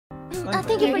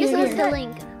Thank you for the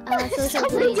link. Social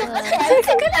play.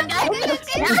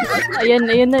 Ayan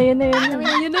na.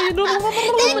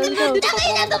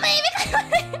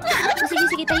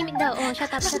 Sige, tahimik daw. Oh,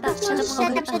 shut up. Do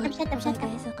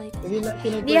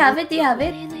you have it?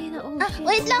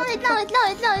 Wait lang.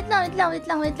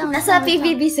 Nasa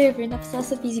PVB server.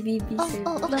 Nasa PVB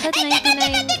server. Bakit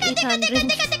 99,800?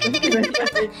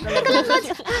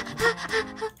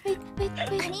 Wait.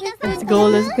 Let's go.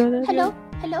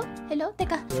 Hello?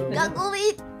 Teka. Gago,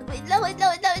 wait lang.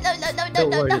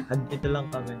 Don't worry, andito lang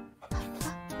kami.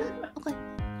 Okay.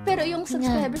 Pero yung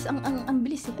subscribers, ang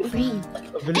bilis eh. Free.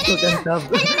 Bilis ko kang tab.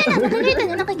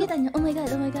 Nakikita niyo. Oh my god.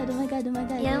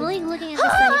 Yeah, I'm like looking at the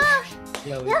site.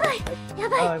 Yabay.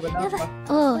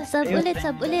 Oh, sub ulit.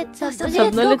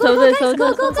 Go.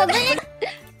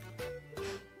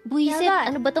 Buisit,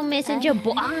 ano ba tong messenger?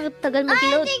 Buang tagal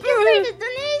mag-load. Thank you for the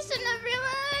donation,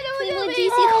 everyone. May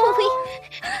GC Howie.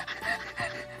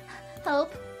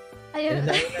 Help. Ayun.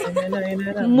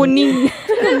 Muning.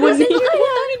 Gago,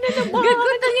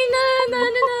 tangina.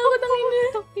 Ako,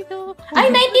 tangina. Ay,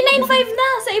 99.5 na.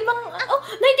 Sa ibang... Oh,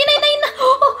 99.9 na.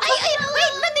 Ay,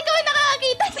 wait. Ba't ikaw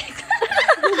nakakakita?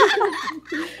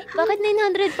 Bakit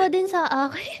 900 pa din sa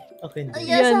akin? Okay.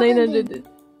 Yeah, 900.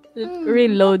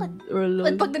 Reload.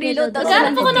 Pag reload,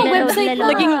 ganap ako ng website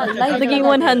na. Naging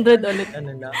 100 ulit.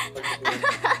 Ano na?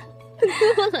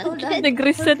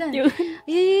 Nag-reset yun.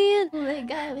 Yan. Oh my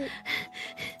god.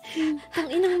 Ang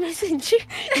inang messenger.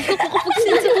 Hindi ko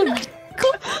kapag-sensor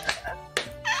ko.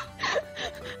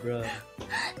 Bro.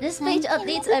 This page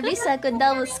updates every second.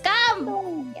 That was scam!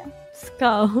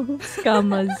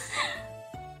 Scammers.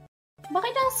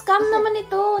 Bakit ang scam naman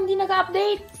ito? Hindi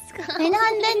nag-update.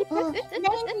 900.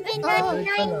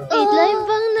 Wait, live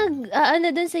bang ano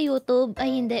dun sa YouTube?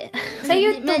 Ay, hindi. Sa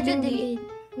YouTube, Medyo hindi.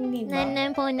 Hindi ba?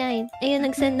 99.9. Ayun,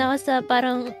 nag-send ako sa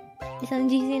parang isang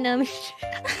GC namin.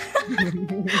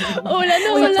 Wala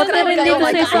na. Pati rin dito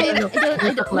sa isang...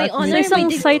 May honor. Sa isang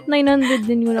site 900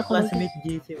 din yun ako. Classmate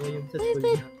GC mo yung sa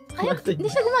school. Ay, hindi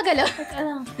siya gumagalaw.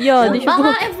 Yeah, di siya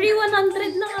Baka every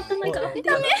 100 lang ata nag-update.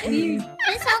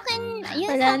 Sa akin,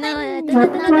 yun Wala sa na, akin,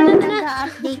 wala na.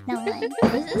 nag-update naman. Is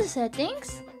it the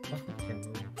settings?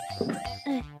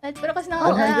 Pero kasi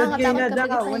 100k na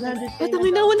daw. 100k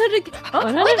na.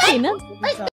 100k na?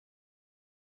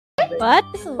 What?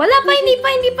 Wala pa, hindi pa.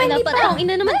 Ang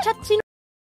ina naman chat. Sino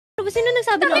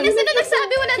nagsabi nun? Sino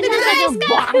nagsabi? Wala din na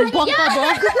Buwang ka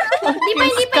ba? Hindi pa.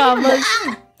 Scammers.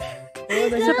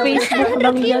 Sa Facebook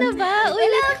lang yan. Ano ba?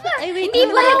 Wala pa. Ay, wait.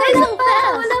 Hindi pa.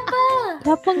 Wala pa.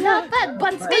 Dapat nga.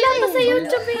 Bans kaya pa sa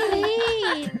YouTube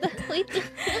Wait.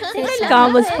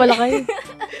 Scammers pala kayo.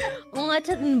 Oo nga,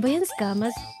 chat. Ano ba yan?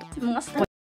 Scammers? Mga scam.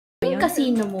 Yung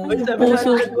casino mo. Uy,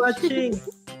 700 watching.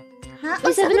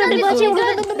 Uy, 700 watching.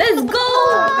 Let's go!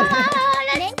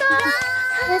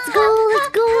 Let's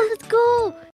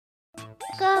go!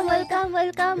 Welcome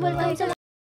sa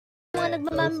mga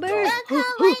nagmamember.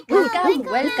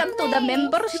 Welcome to the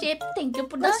membership. Thank you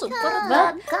for the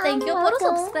support. Thank you for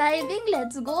subscribing.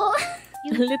 Let's go.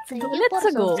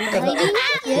 Let's go.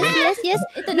 Yes.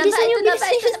 Ito na ba? Sige na.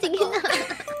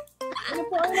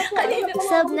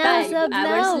 Sub now.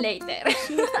 Hours later.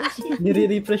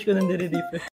 Nire-refresh ko ng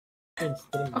nire-refresh.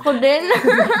 Ako din.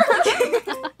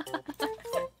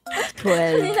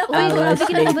 12 hours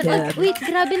later. Wait,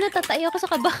 grabe natatay ako sa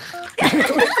kaba.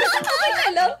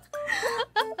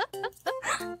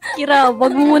 Kira,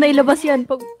 wag mo muna ilabas yan.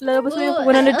 Pag lalabas mo yung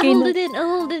 100k I'll na.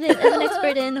 hold it in. I'm an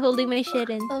expert in holding my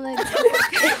shit in. Oh my god.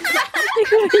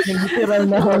 Yung literal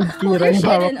na hold Kira yung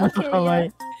hawak mo sa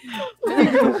kamay.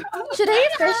 Should I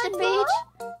refresh the page?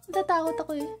 Natatakot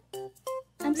ako eh.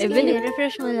 I'm Sige, scared.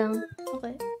 refresh mo lang.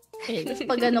 Okay.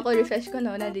 Pag ano ko refresh ko,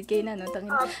 no? 100k na, no? Tangin.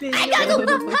 Ay, Gago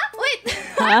ka pa! Wait!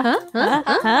 Ha?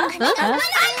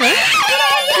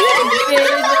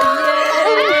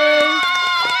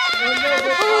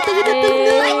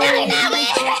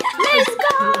 Let's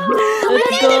go!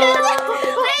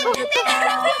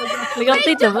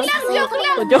 Nag-update na ba?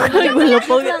 Joke lang. Wala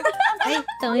po.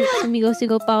 Ay,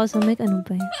 sumigaw-sigaw pa ako sa mic. Ano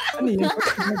ba yan? ano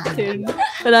yun?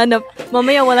 Wala na.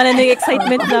 Mamaya wala na yung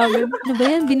excitement namin. Ano ba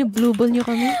yan? Binu-blue ball nyo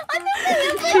kami?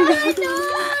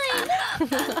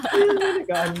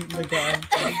 Nagaan.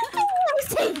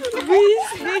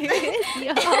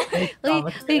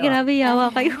 Uy, grabe,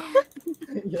 yawa kayo.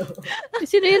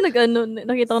 Sino yun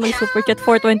nakita ko ng super chat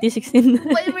for 2016.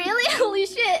 Wait, really? Holy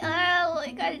shit! Oh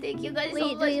my god, thank you guys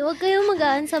so much. Wait, huwag kayong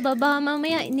magaan sa baba.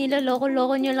 Mamaya,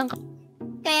 nilaloko-loko nyo lang.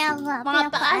 Kaya nga, Mga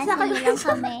paasa kayo lang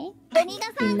kami.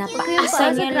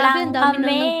 Pinapaasa nyo lang kami. Ang dami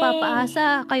nang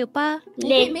nagpapaasa. Kayo pa.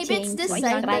 Maybe it's this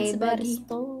side that's buggy.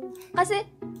 Kasi,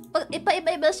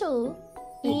 Ipa-iba siya, oh.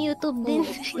 Yung YouTube din.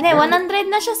 Hindi,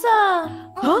 100 na siya sa...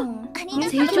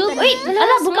 Sa YouTube? Wait,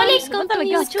 ala, bumalik. Come to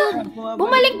YouTube.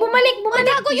 Bumalik.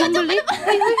 Gago yun. Bumalik.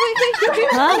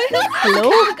 Ha? Hello?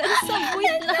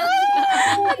 Wait lang.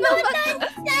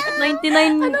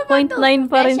 99.9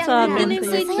 pa rin sa akin.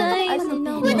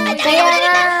 Kaya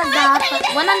nga, dapat.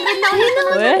 100 na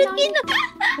ulit.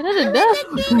 Ano na da?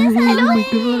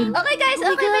 Okay, guys.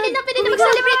 Okay, pwede na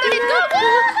mag-celebrate ulit. Go!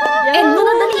 End mo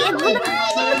na, dali.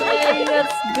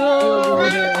 Let's go!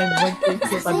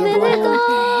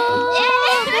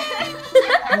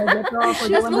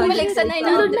 Tapos bumalik sa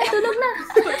 900. Tulog na.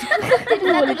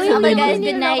 Okay, guys.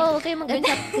 Good night. Huwag kayo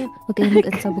mag-ansap. Huwag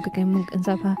kayo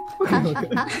mag-ansap, ha?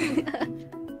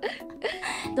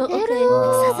 Okay.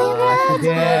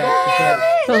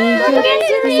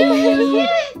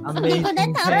 Amazing. Ko na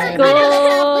tapos. Go!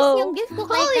 Tapos yung gift ko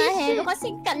kay Kaheru kasi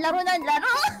laro na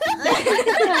laro.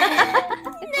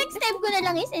 Next time ko na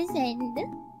lang is-send.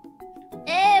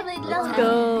 Wait lang. Let's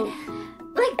go!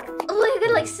 Like, oh my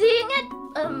god, like seeing it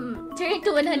turn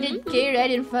to 100k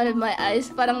right in front of my eyes,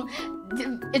 parang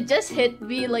it just hit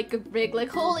me like a brick.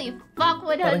 Like, holy fuck,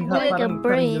 100. Parang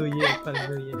break. New Year.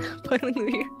 Parang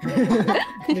weird.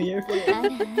 New Year po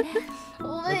yun.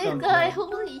 Oh my god,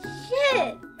 holy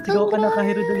shit. Sigaw ka na,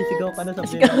 Kaheru, dali. Sigaw ka na sa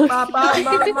pera. Papa,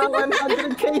 mama,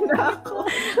 100k na ako.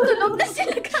 Tunog na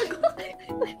sila, gago.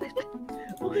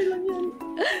 Okay lang yan.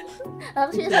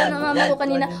 Actually, sana mama ko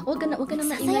kanina, wag ka na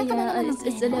maingay na.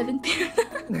 It's 11 p.m.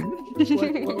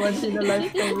 Once in a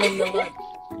lifetime lang naman.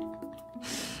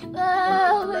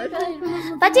 Oh my god.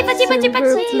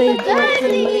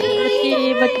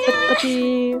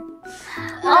 Pati!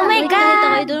 Oh my god.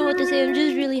 I don't know what to say. I'm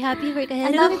just really happy for Ang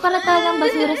Kaheru. dami pala talagang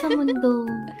basura sa mundo.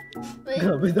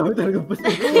 Grabe, dami talaga basta.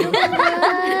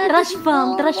 Trash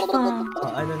bomb. Let's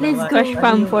go. Crush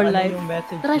fam for life.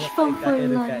 Trash fam for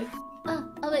life.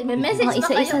 Wait, may message ba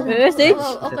isa-isa kayo? Message?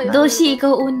 Okay. Doshi,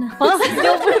 ikaw una.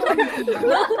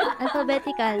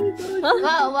 Alphabetical.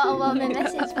 Wow, may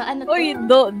message pa. Ano to? Uy,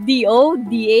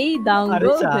 D-O-D-A, Dango.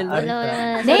 Arisa.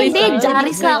 Hindi,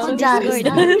 Jarisa ako,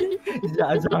 Jarisa.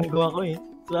 Zango ako eh.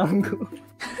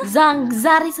 Zango.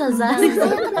 Zarisa.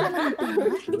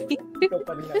 Ikaw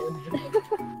pa rin ako.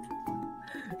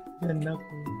 Yan na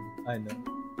po. Ano?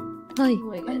 Hoy.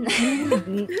 Ano?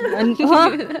 Ha?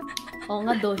 Oo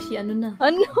nga, Doshi, ano na?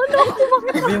 Ano?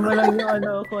 Sabihin mo lang yung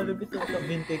ano, quality sa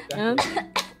kabintik ka. Huh?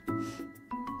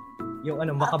 Yung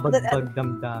ano, makabagbag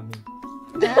damdamin.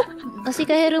 Kasi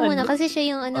Kaheru muna. Kasi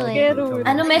siya yung ano eh. Kaheru.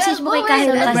 Ano message mo kay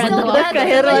Kaheru?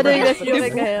 Kaheru, ano yung message mo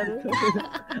kay Kaheru?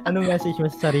 Anong message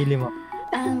mo sa sarili mo?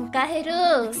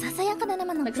 Kaheru, Sasayang ka na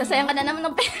naman ng nagsasayang ka na naman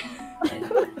ng pera.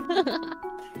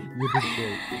 You did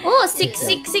great. Oh,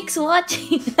 666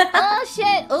 watching. Oh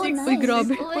shit. Oh, nice. Uy,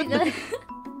 grabe. Oh my god.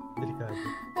 Delikado.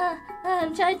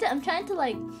 I'm trying to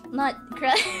like not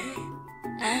cry.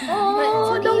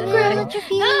 Oh, don't cry. What you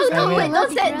feel? No, wait,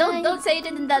 don't say it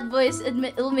in that voice.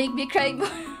 It'll make me cry more.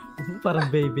 Parang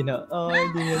baby na. Oh,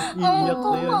 hindi yan. Iiyak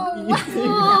ko yan.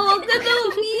 Huwag ka daw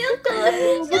umiyak ka.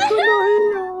 Ba't ko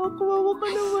naiyak? Kawawa ka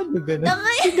naman. Ganun.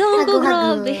 Gago,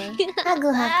 grabe. Hago.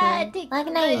 Wag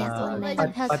na yan.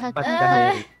 Pat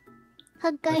Kaheru.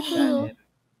 Hug Kaheru.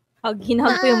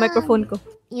 Hinahag ko yung microphone ko.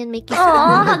 Yan, may kiss.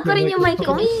 Oo, hug ko rin yung mic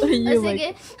ko. Yung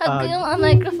Sige, hug ko yung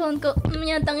microphone ko.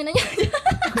 Tangin na niya.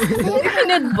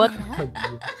 Nedbot.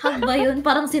 Hug ba yun?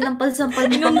 Parang sinampal-sampal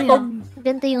niyo kami.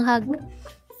 Ganito yung hug.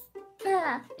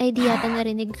 Ay, di yata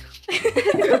narinig.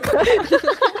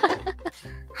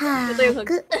 Ito yung hug.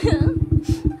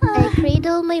 I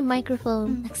cradle my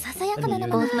microphone. Nagsasayang ka na Ano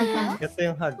naman Both my hands. Ito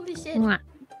yung hug. Holy shit. Mwah.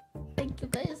 Thank you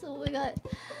guys. Oh my god.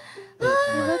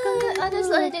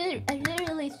 Honestly, I didn't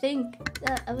really think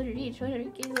that I would reach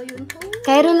 100k ba yun.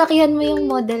 Kaheru, lakihan mo yung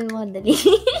model. Oo,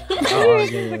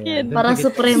 yeah. Parang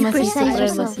supremacy.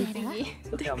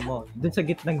 Kaya mo. Dun sa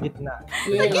gitnang-gitna.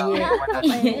 Hold on.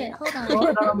 Oo,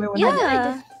 nakami mo na.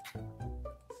 Yeah.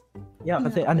 Yeah,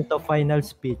 kasi ano to, final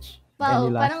speech. Wow,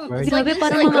 Any last parang words? Grabe,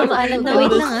 parang mamamaalam na.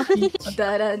 Wait lang ah.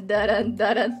 Daran.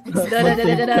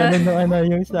 Ganun no, ano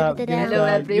yung sa... Hello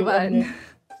everyone.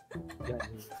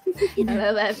 Yung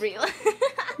Hello everyone.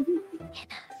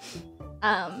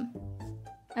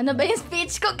 Ano ba yung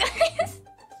speech ko, guys?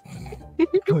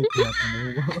 ano,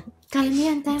 tinatanong mo. Kaya mo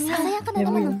yan. Sasayang ka na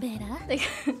naman ng pera?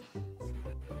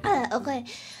 Okay.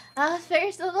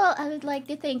 First of all, I would like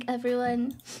to thank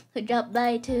everyone who dropped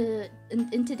by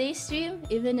in today's stream,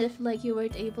 even if like you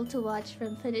weren't able to watch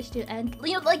from finish to end.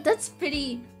 You know, like that's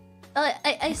pretty.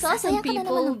 I saw some Sasaya ka na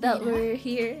naman people ng that pera. were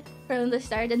here from the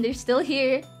start and they're still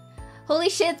here. Holy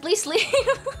shit, please leave.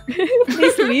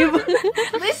 Please leave.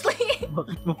 Please leave.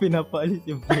 Bakit mo pinapaalis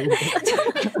yung player?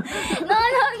 No.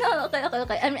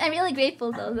 Okay. I'm really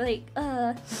grateful though. Like,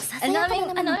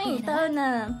 annoying tao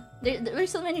na there were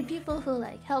so many people who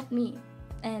like helped me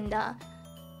and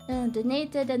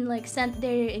donated and like sent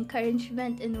their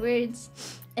encouragement in words,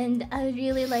 and I would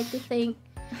really like to thank.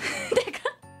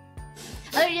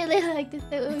 I would really like to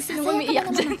thank. Sino ba umiiyak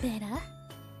dyan?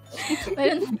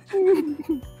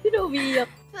 Sino umiiyak?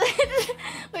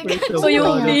 My We're God. so yung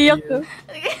proud of umiiyak you. ko.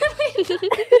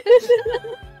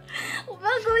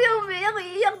 Bago yung umiiyak,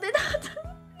 iiyak din ako.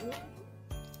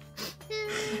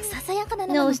 Nagsasayang ka na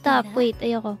naman No, ng stop. pera. Wait,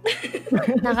 ayoko.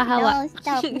 Nakahawa. No,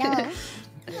 stop, no.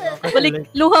 Balik,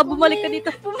 luha, bumalik ka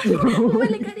dito.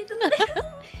 Bumalik ka dito.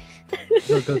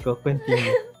 Go.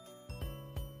 Continue.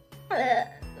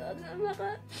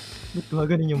 Ba't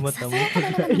maganin yung mata mo? Nagsasayang ka na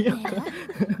naman ng pera.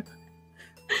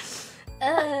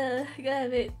 God,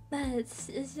 wait.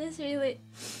 It's just really...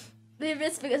 Maybe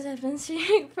it's because I've been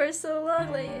streaming for so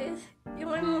long. Like,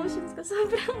 yung emotions ko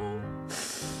sobrang...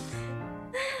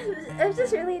 I'm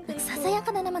just really thankful. Nagsasayang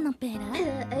ka na naman ng pera.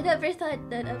 I never thought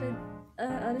that I would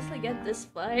honestly get this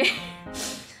far.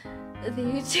 The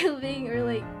YouTubing or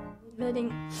like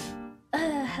getting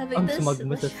having Ang this. smug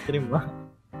mo sa stream, ah.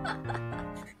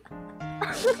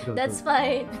 Go. That's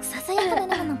fine. Nagsasayang ka na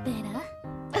naman ng pera.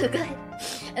 Oh God.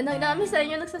 And ang dami sa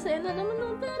inyo nagsasayang na naman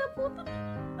ng pera, puto.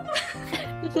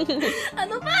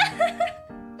 Ano ba?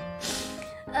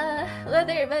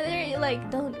 Whether you like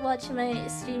don't watch my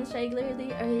streams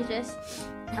regularly or you just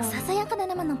Nagsasayang ka na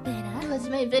naman ng pera. watch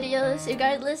my videos,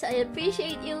 regardless, I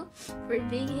appreciate you for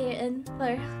being here and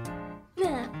for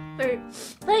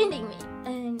finding me.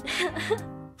 And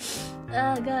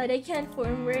oh God, I can't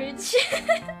form words.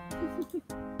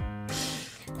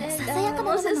 And Nagsasayang ka na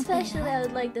most naman ng especially, pera. I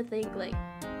would like to thank like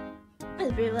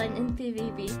everyone in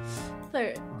PvP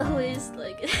for always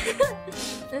like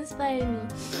inspire me.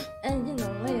 And you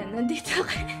know, ngayon, nandito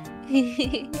ka.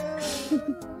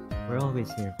 We're always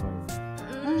here for you.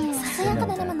 Nagsasayang ka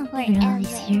na naman ng We're pera.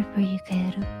 always here for you,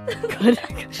 Kaheru.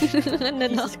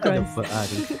 Jesus Ano ba,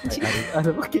 Ari? Ano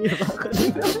ba kaya ba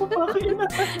kanina?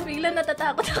 Bigla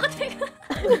natatakot ako.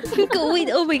 Go,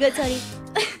 wait, oh my God, sorry.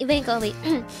 Ibahin ko, wait.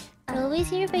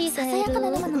 Always here for you, Nagsasayang ka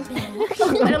na Kaheru. naman ng pera.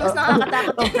 Pero mas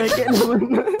nakakatakot. Ang peke naman.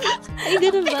 Ay,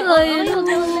 ganun ba? Ay, Ay, huwag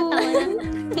na natawa na.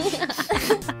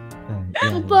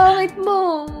 Ang Bakit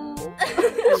mo?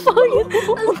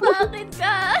 Mas bakit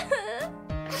ka?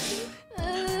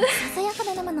 Nagsasayang ka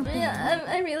na naman ng Yeah, pera.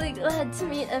 I'm really glad to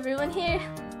meet everyone here.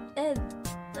 And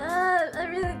I'm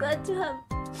really glad to have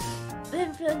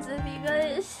been friends with you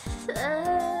guys.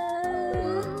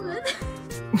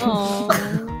 Aww.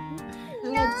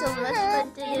 We had so much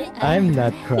fun today. I'm not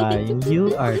crying.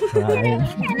 You are crying.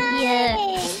 Yeah.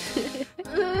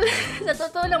 Sa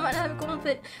totoo lang, marami kong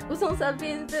gustong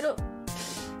sabihin, pero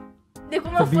hindi ko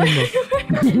Sabihin mo.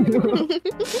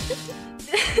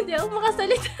 Hindi ako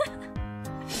makasalita.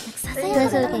 Nagsasayang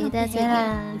That's ka na naman okay, ng that's pera.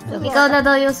 okay. Ikaw na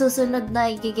daw yung susunod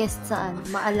na i-guest saan.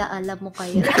 Maala-ala mo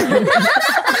kayo.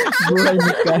 Buhay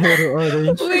ni Kaheru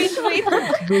Orange. Wait.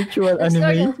 Virtual The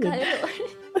story of animation. Kaheru.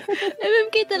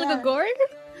 MMK talaga, Gorn?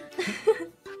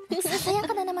 Nagsasayang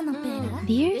ka na naman ng pera.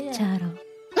 Dear Yeah. Charo.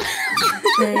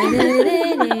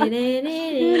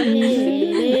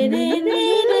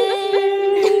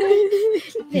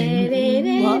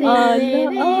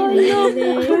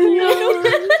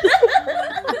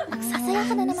 Nagsasayang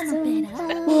ka na naman ng pera.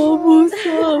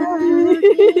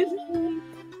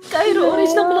 Kaheru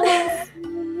Orange na malakas.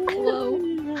 Wow.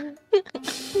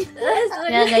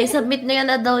 Kaya guys, submit na yan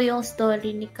na daw yung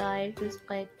story ni Kyle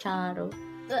kay Charo.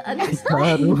 Ano?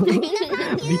 Charo.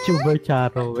 VTuber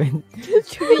Charo.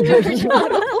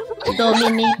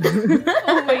 Dominic.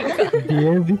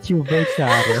 Dear VTuber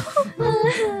Charo.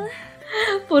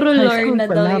 Puro High lore school na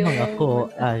pa daw lamang yung... ako.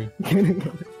 Ay.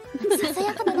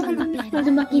 Nagsasayang ka na naman ng pera.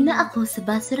 Lumaki na ako sa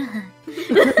basurahan.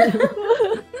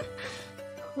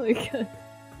 Oh my God.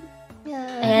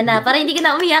 Yeah. Ayan na, para hindi ka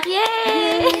na umiyak.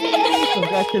 Yay!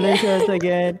 Congratulations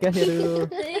again, Kaheru.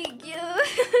 Thank you.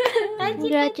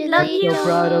 Congratulations. So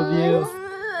proud of you.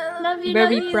 Love you.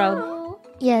 Very love you. proud.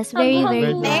 Yes, very,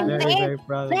 very Very, proud. very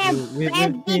proud of you.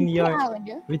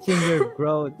 We've seen your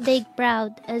growth Big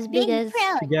proud. As big as...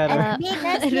 together. Big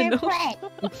I as don't your know. friend.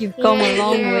 You've come a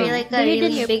long You're way. like a Bigger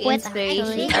than really your big poet, inspiration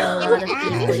actually. to a lot of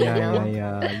people, you know?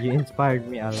 Yeah. You inspired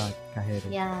me a lot, Kaheru.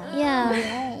 Yeah.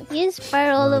 Yeah. You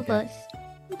inspire all of us.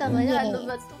 Tama yan, ano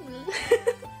ba ito?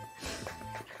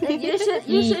 Like,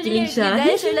 usually you siya.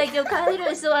 guys are like, your Kaheru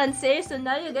is so unsafe, so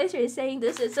now you guys are saying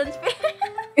this is unfair.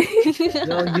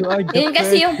 No, you are the Yun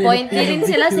kasi first yung point. Di rin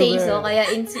sila say Filipino so. Kaya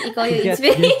ikaw to yung get this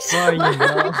inspiration. far, you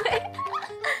know?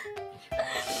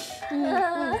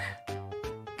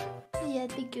 Yeah,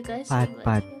 thank you guys so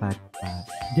Pat. much.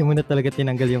 Hindi mo na talaga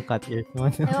tinanggal yung cut ears mo.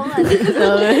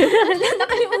 Ewan nga.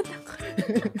 Nakalimutan ko.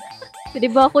 Pwede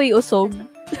ba ako iusog?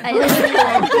 Ayun.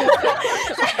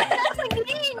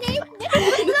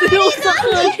 Sinusak ko.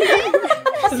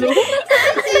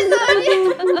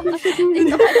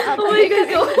 Oh my God,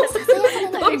 go.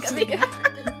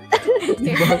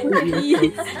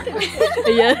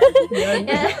 Ayan. Yan.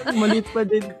 Maliit pa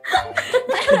din.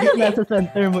 Hindi nasa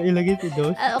center mo ilagay si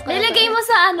Dos. Okay. Nilagay mo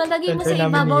sa lagay mo sa Center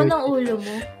namin ibabaw ni ng ulo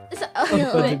mo. Sasaya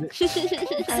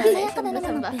ka na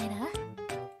naman ng pera?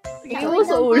 Lagay mo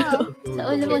sa ulo. Sa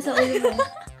ulo mo, sa ulo mo.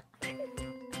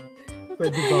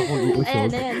 Pwede ba akong iusog? Ayan.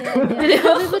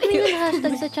 Sabi ba rin yung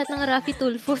hashtag sa chat ng Rafi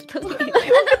Tulfo?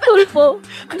 Tulpo.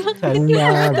 Salamat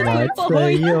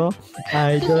sa'yo,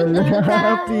 Idol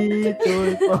Happy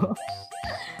Tulpo.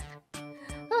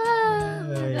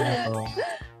 Ay, ako.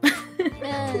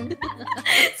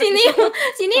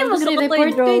 Sino yung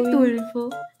magre-report kay Tulfo?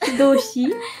 Si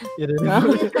Doshi?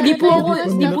 Hindi po ako,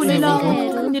 Hindi po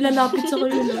nilalapit sa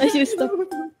kayo. Ay, stop.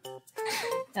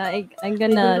 I'm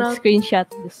gonna screenshot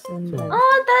this one.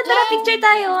 Oh, tara, picture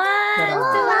tayo.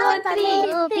 1,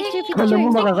 2, 3. Picture. Kala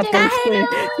mo makakapost ko eh.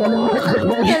 Kala mo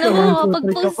Kala mo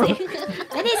makapag-post eh.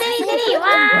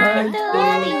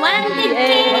 Dali. 1,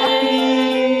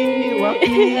 2, 3.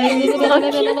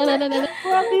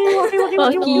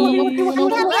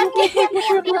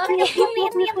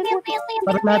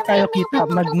 Para lahat tayo kita,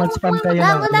 mag-spam tayo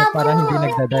ng para hindi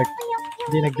nagda-dark.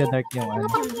 Hindi nagda-dark yung ano.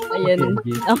 Ayan.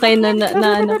 Okay, na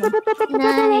ano.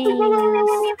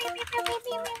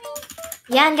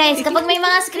 Yan guys, kapag may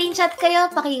mga screenshot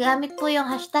kayo, pakigamit po yung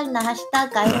hashtag na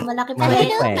hashtag kahit malaki po Malaki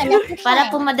ito. pa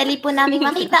Para po madali po namin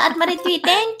makita at ma-retweet.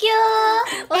 Thank you!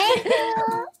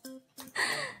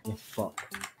 Yes po.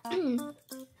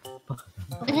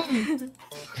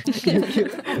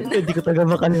 Hindi ko talaga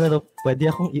makalimutan. Pwede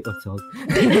akong i-usog.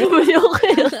 Pwede ako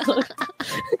kaya ako.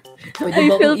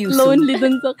 I felt lonely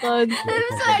dun sa kan.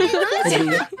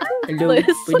 Hello,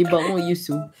 pwede ba akong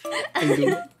usog? Hello.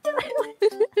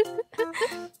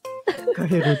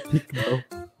 Kaheru tick daw.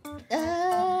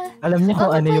 Alam niya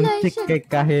kung ano yung tick kay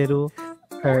Kaheru?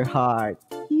 Her heart.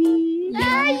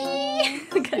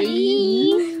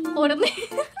 Corny.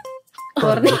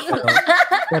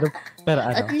 Pero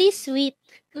ano? At least sweet.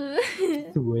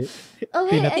 Sweet. Oh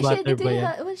wait, Peanut I should butter do ba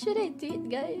yan? What should I do,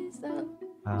 guys?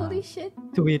 Holy shit.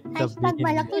 Sweet the Hashtag beginning.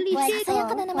 malaki puwet. Sasaya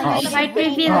ka na naman ng pera. Heart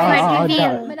reveal, heart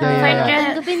reveal.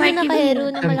 Tanggapin mo na Kaheru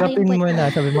na malaki Tanggapin yung mo puwet. na.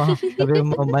 Sabi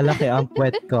mo, malaki ang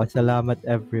puwet ko. Salamat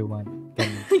everyone.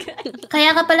 Ganun.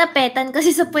 Kaya ka pala petan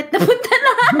kasi sa puwet na punta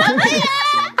na.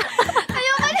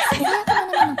 Sasaya ka na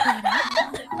naman ng pera?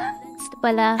 Gusto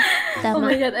pala. Oh Tama.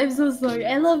 my God, I'm so sorry.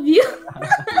 I love you.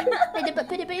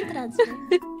 Pwede ba yung transfer?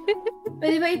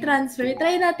 Pwede ba i-transfer?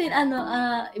 Try natin,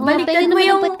 Pwede ibaliktad mo naman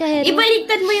yung, ang puwet, Kaheru.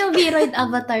 ibaliktad mo yung V-Roid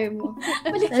avatar mo.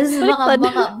 Tapos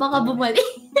baka bumalik.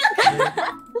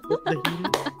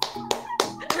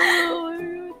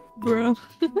 Bro.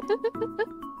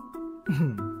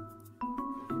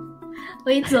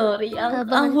 Wait, sorry. Ang Abangan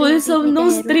ko yung wholesome pipi, no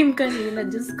Kaheru. stream kanina.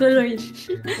 Diyos ko, Lord.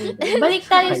 Balik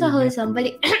tayo sa wholesome.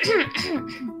 Balik.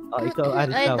 Oh, ikaw, ano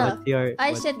Ay, ito. what's your...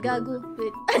 I what's said your- gago.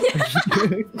 Wait.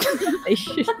 Ay,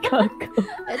 shit, kako.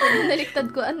 Ito, binaliktad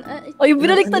ko. Oh, yung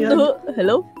binaliktad do.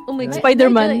 Hello? Oh my God.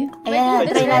 Spider-Man. Ayan,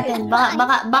 try natin.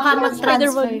 Baka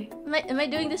mag-transfer. Am I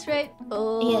doing this right?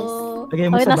 Oh. Yes. Lagay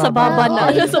mo Ay, sa nasa baba. baba na.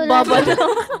 Okay. Nasa baba na.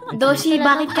 Doshi,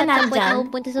 bakit ka At sa puwet na nandyan?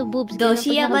 pupunta sa boobs.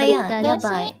 Doshi, Kaya yabay yan. pag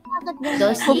Yabay.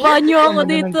 Doshi? Baba niyo ako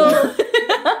dito.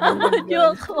 Baba niyo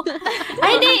ako.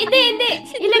 Ay, hindi.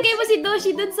 Ilagay mo si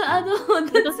Doshi dun sa dun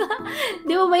sa...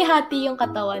 Di ba may hati yung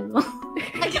katawan mo?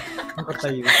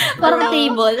 Nakatayo. Parang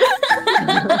table.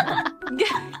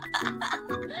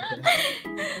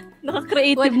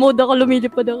 Naka-creative mode ako,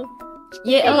 lumilipad ako.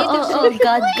 Yeah, oh,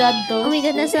 God, Oh my Doshi.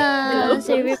 God, nasa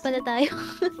server pala tayo.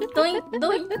 Doink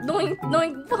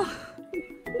po.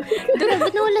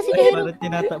 Ba't nawala si Kaheru?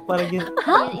 Parang yun.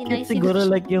 Inay Siguro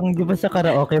like yung, di ba sa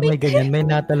karaoke may ganyan, may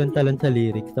natalon-talon sa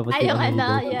lyrics. Tapos Ay, yung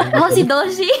yung Oh, si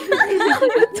Doshi.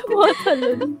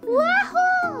 Tumatalon.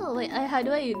 Oh, wait, how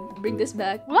do I bring this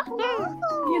back?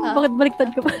 Yun, bakit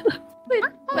baliktad ka pa?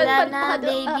 Wala na,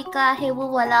 baby Kaheru.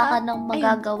 Wala ka nang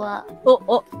magagawa.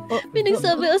 Oh.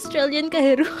 Pinagsabi Australian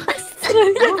Kaheru.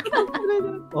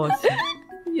 Oh,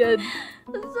 Yan.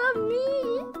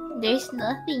 There's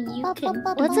nothing you can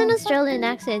do. What's an Australian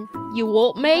accent? You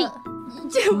won't, mate?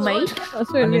 Mate?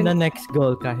 ano na next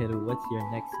goal, Kaheru? What's your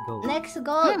next goal? Next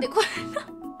goal. Di ko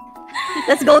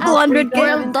Let's go to 100k.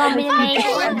 World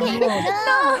domination.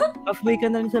 Halfway ka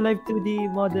na rin sa live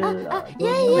 2D model.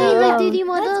 Wait, 2D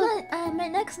model. My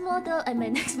next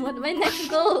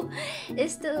goal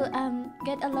is to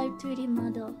get a live 2D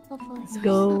model. Hopefully. Let's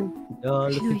go.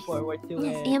 Looking forward to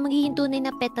it. Yan, magiging tunay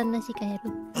na petan na si Kaheru.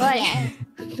 Boy,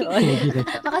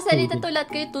 makasalita tulat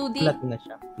kayo 2D. Flat na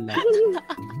siya. Flat.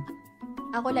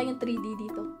 Ako lang yung 3D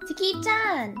dito. Si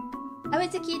Kichan.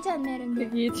 Wait, si Kichan meron din.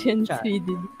 Kitchen 3D.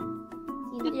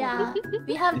 Yeah.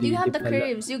 You have the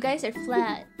curves. You guys are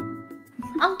flat.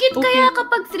 Ang cute kaya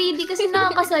kapag 3D kasi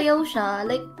nakakasayaw siya.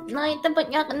 Like,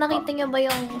 nakita niyo ba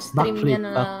yung stream niya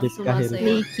na Backflip, sumasayaw?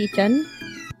 Ni Kichan.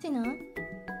 Sino?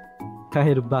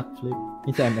 Kaheru backflip.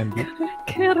 Yung sa MMB.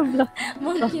 Kaheru Black.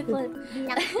 Monkey flip.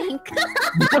 Blackpink.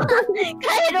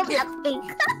 Kaheru Blackpink.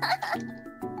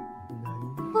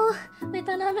 Wait,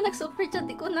 namin nag-super chat.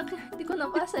 Di ko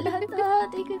napasa lahat.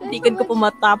 Thank you guys Hindi so ko much.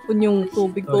 pumatapon yung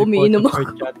tubig ko. Sorry po Umiinom sa ako.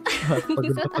 super chat.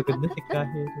 Pagod na si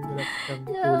Kaheru. Wala siyang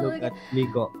tulog at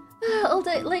ligo. All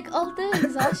the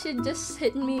exhaustion just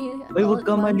hit me. Uy, all huwag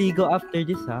ka at once. maligo after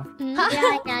this, ha?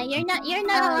 Yeah, you're not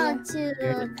allowed to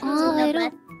Oh, I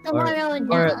don't- tomorrow or-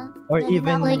 na. Or Yeah,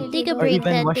 even, Like, take a or break,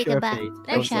 even then wash take a your bath. face.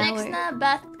 Next shower. na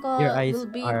bath ko Your eyes will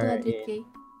be are 200k.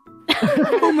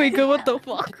 Oh my god, what the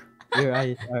fuck? Your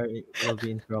eyes will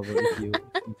be in trouble if you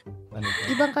ano ba?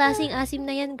 Ibang klaseng asim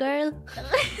na yan, girl.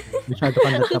 Masyado ka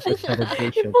natapos sa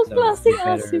radiation. Ibang So, klaseng you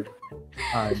better asim.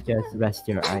 just rest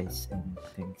your eyes and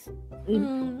things.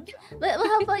 But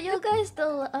how about you guys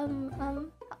though? How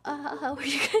are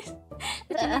you guys?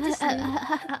 Did you need to sleep?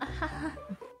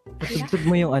 Patugtog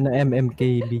mo yung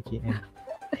MMK BGM.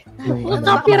 Yung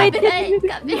Copyright Copyright.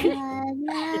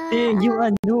 Ito yung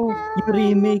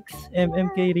remix.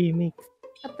 MMK remix.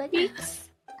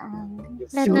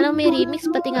 Lahat na lang may remix,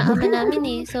 pati nga ama namin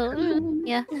eh. So,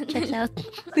 yeah, check it out.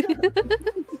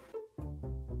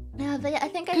 Yeah, but yeah, I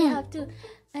think I have to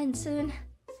end soon.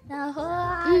 Now,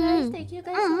 guys, thank you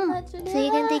guys so much. So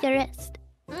you can take a rest.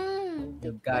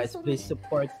 You guys, please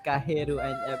support Kaheru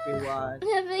and everyone.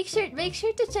 Yeah, make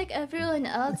sure to check everyone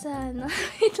else and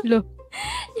Lo.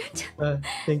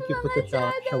 Thank you po to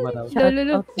shout out.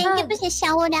 Lolo. Thank you po sa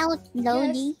shout out,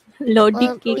 Lodi. Lodi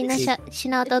Oh, cake.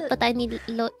 sinoutout pa tayo ni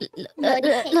Lodi.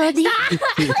 Lodi.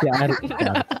 Si Ari.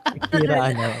 Kira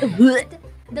ano.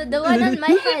 the one on my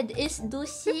head is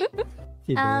Dushi.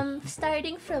 Si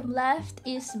Starting from left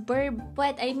is Burb.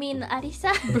 What I mean,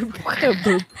 Arisa.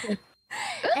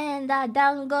 And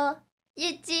Dango,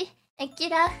 Yuchi, and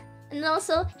Kira. And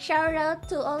also shout out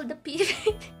to all the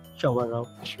people. shower out.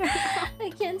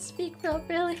 I can't speak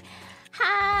properly.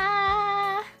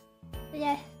 Ha!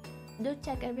 Yeah, do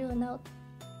check everyone out.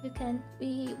 You can.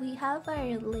 We have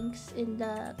our links in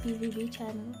the PVB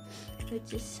channel,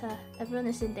 which is everyone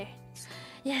is in there.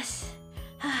 Yes.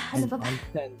 Ano ba ba?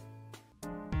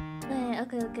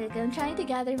 Okay. I'm trying to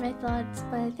gather my thoughts,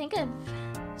 but I think I've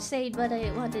said what I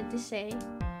wanted to say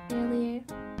earlier.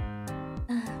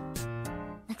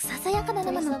 Nagsasayang ka na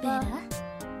naman ng pera?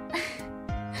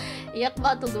 Yak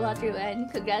bottled water, man.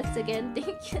 Congrats again.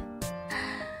 Thank you.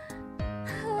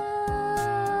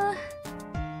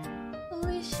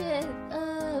 Holy shit.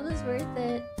 It was worth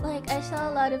it. Like, I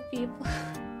saw a lot of people.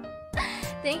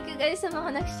 Thank you guys sa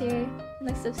mga nag-share,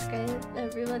 nag-subscribe.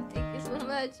 Everyone, thank you so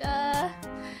much. I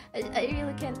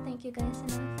really can't thank you guys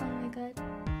enough. Oh my god.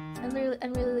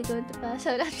 I'm really going to pass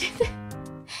out after that.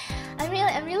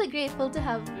 I'm really grateful to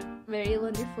have very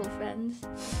wonderful friends.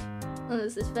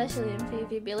 Especially in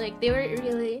PvP, like they were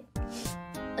really,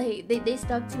 like they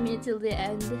stuck to me till the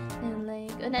end,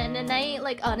 and I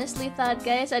like honestly thought,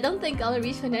 guys, I don't think I'll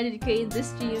reach 100k in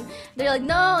this stream. They're like,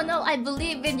 no, I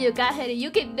believe in you, Kaheru,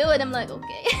 you can do it. I'm like,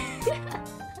 okay.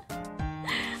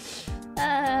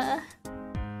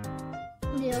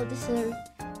 They all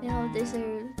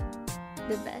deserve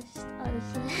the best,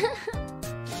 honestly.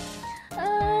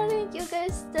 Thank you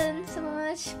guys then so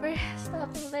much for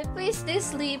stopping by. Please do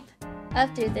sleep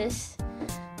after this,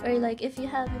 or like if you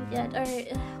haven't yet, or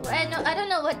I don't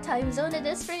know what time zone it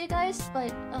is for you guys,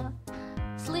 but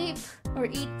sleep or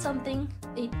eat something,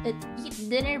 eat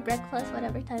dinner, breakfast,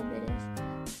 whatever time it is.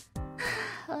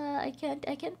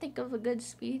 I can't think of a good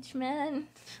speech, man.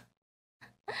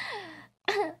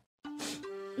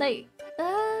 Like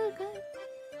God.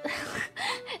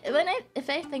 If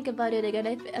I think about it again,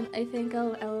 I think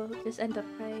I'll just end up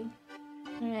crying.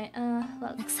 Alright,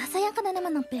 well. Nagsasayang ka na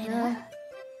naman ng pera?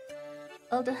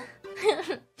 All the...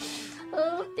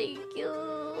 oh, thank you.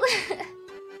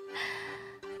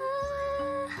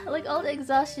 Like, all the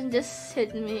exhaustion just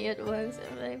hit me at once.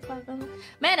 I'm like, fuck,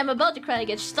 man, I'm about to cry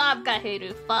again. Stop,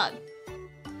 Kaheru. Fuck.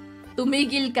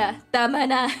 Tumigil ka. Tama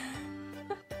na.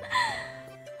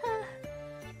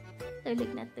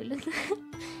 Tulog na, tulog na.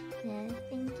 Yeah,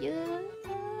 thank you.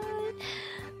 Oh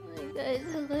my god,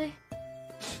 okay.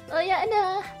 Oh yeah, and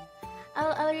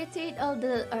I'll retweet all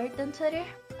the art on Twitter.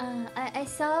 I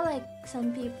saw like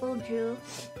some people drew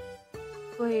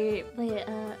for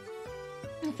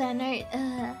fan art.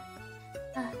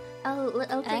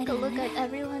 I'll take a look at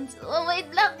everyone's. Oh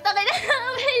wait, lang,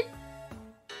 wait.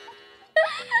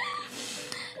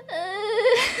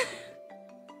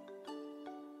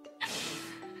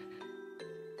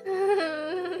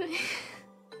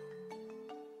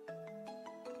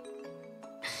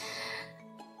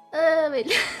 Wait.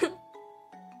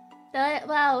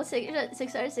 Wow,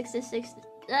 666.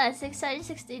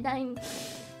 669.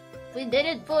 We did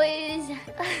it, boys.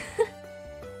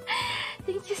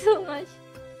 Thank you so much.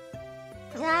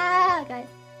 Ah, guys.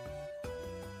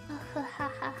 Oh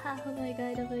my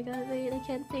god, wait, I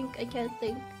can't think. Thank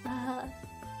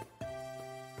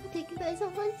you guys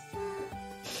so much.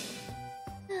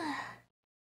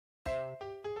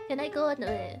 Can I go on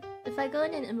if I go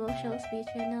on an emotional speech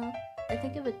right now, I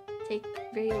think it would take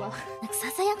very long.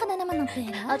 Nagsasayang ka na naman ng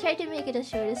pera? I'll try to make it as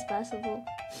short as possible.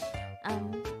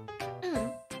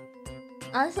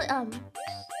 Honestly,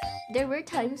 there were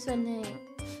times when I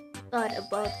thought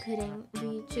about quitting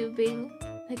VTubing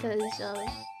because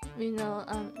you know,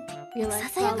 real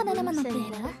life problems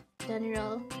and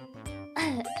general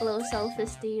low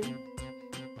self-esteem,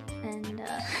 and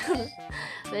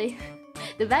but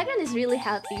the background is really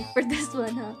happy for this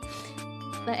one, huh?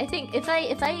 But I think if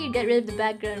I get rid of the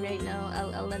background right now,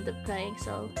 I'll end up crying.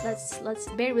 So let's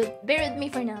bear with me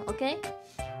for now, okay?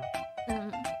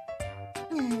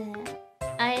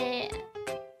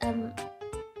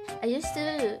 I used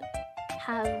to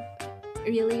have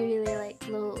really like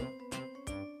low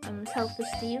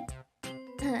self-esteem,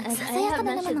 and I have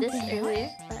mentioned this earlier,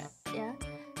 but yeah,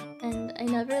 and I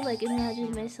never like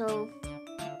imagined myself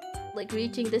like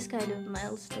reaching this kind of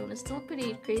milestone. It's still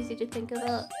pretty crazy to think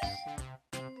about.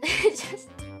 It's just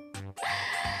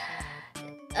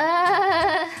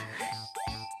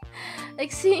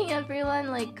like seeing everyone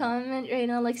like comment right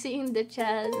now, like seeing the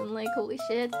chat and like holy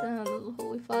shit,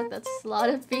 holy fuck, that's a lot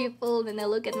of people. Then I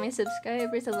look at my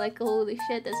subscribers and like holy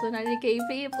shit, that's 100k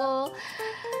people.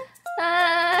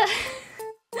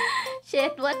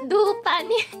 Shit, what do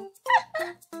panic?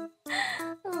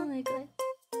 Oh my god.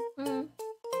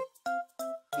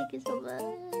 Thank you so much.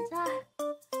 Okay.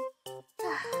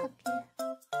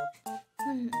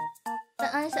 But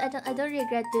honestly, I don't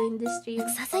regret doing this stream.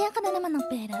 Nagsasayang ka na naman ng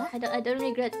pera? I don't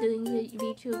regret doing the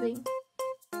VTubing,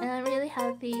 and I'm really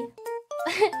happy,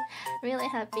 really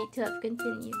happy to have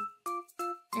continued,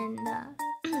 and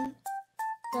to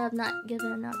have not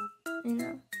given up, you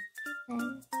know.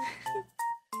 And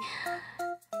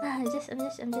I'm just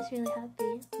really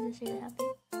happy. I'm just really happy.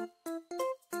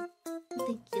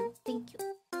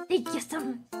 Thank you so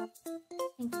much.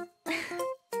 Thank you.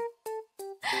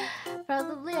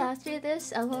 Probably after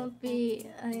this, I won't be.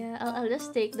 I'll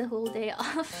just take the whole day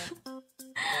off.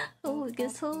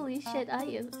 Because holy shit, I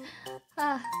am.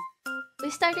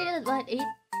 We started at what, 8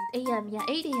 a.m. Yeah,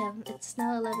 8 a.m. It's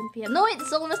now 11 p.m. No,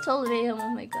 it's almost 12 a.m. Oh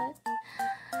my god.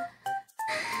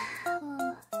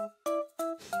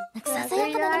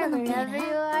 Wherever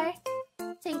you are,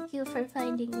 thank you for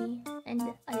finding me,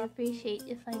 and I appreciate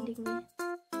you finding me.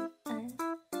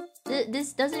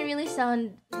 This doesn't really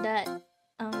sound that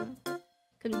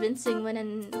convincing when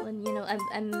you know I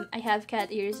have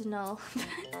cat ears and all.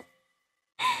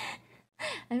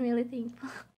 I'm really thankful.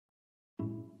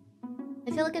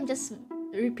 I feel like I'm just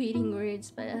repeating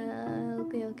words, but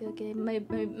okay. My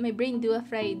brain do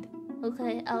afraid.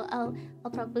 Okay, I'll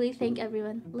probably thank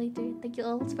everyone later. Thank you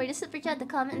all for the super chat, the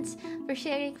comments, for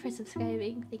sharing, for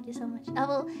subscribing. Thank you so much. I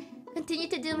will continue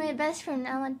to do my best from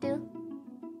now on too.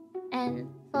 And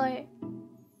for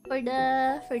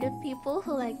the people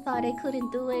who like thought I couldn't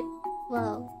do it,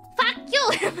 well, fuck you!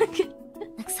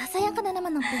 Nagsasayang ka na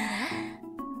naman ng pera?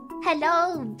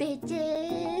 Hello,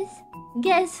 bitches!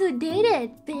 Guess who did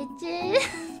it, bitches?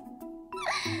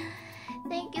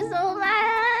 Thank you so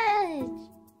much!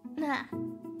 Nah,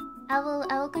 I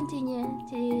will continue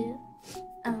to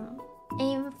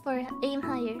aim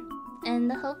higher, and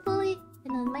hopefully,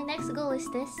 you know, my next goal is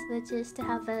this, which is to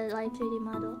have a live 3D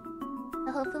model.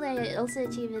 Hopefully I also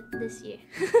achieve it this year.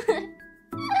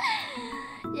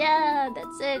 Yeah,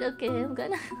 that's it. Okay, I'm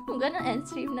gonna end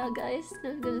stream now, guys.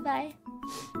 Goodbye.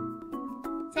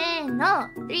 Say no.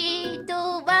 3, 2,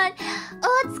 1.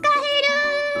 Otsukaheru!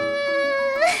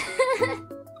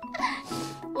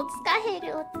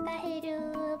 Otsukaheru.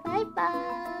 Bye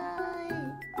bye.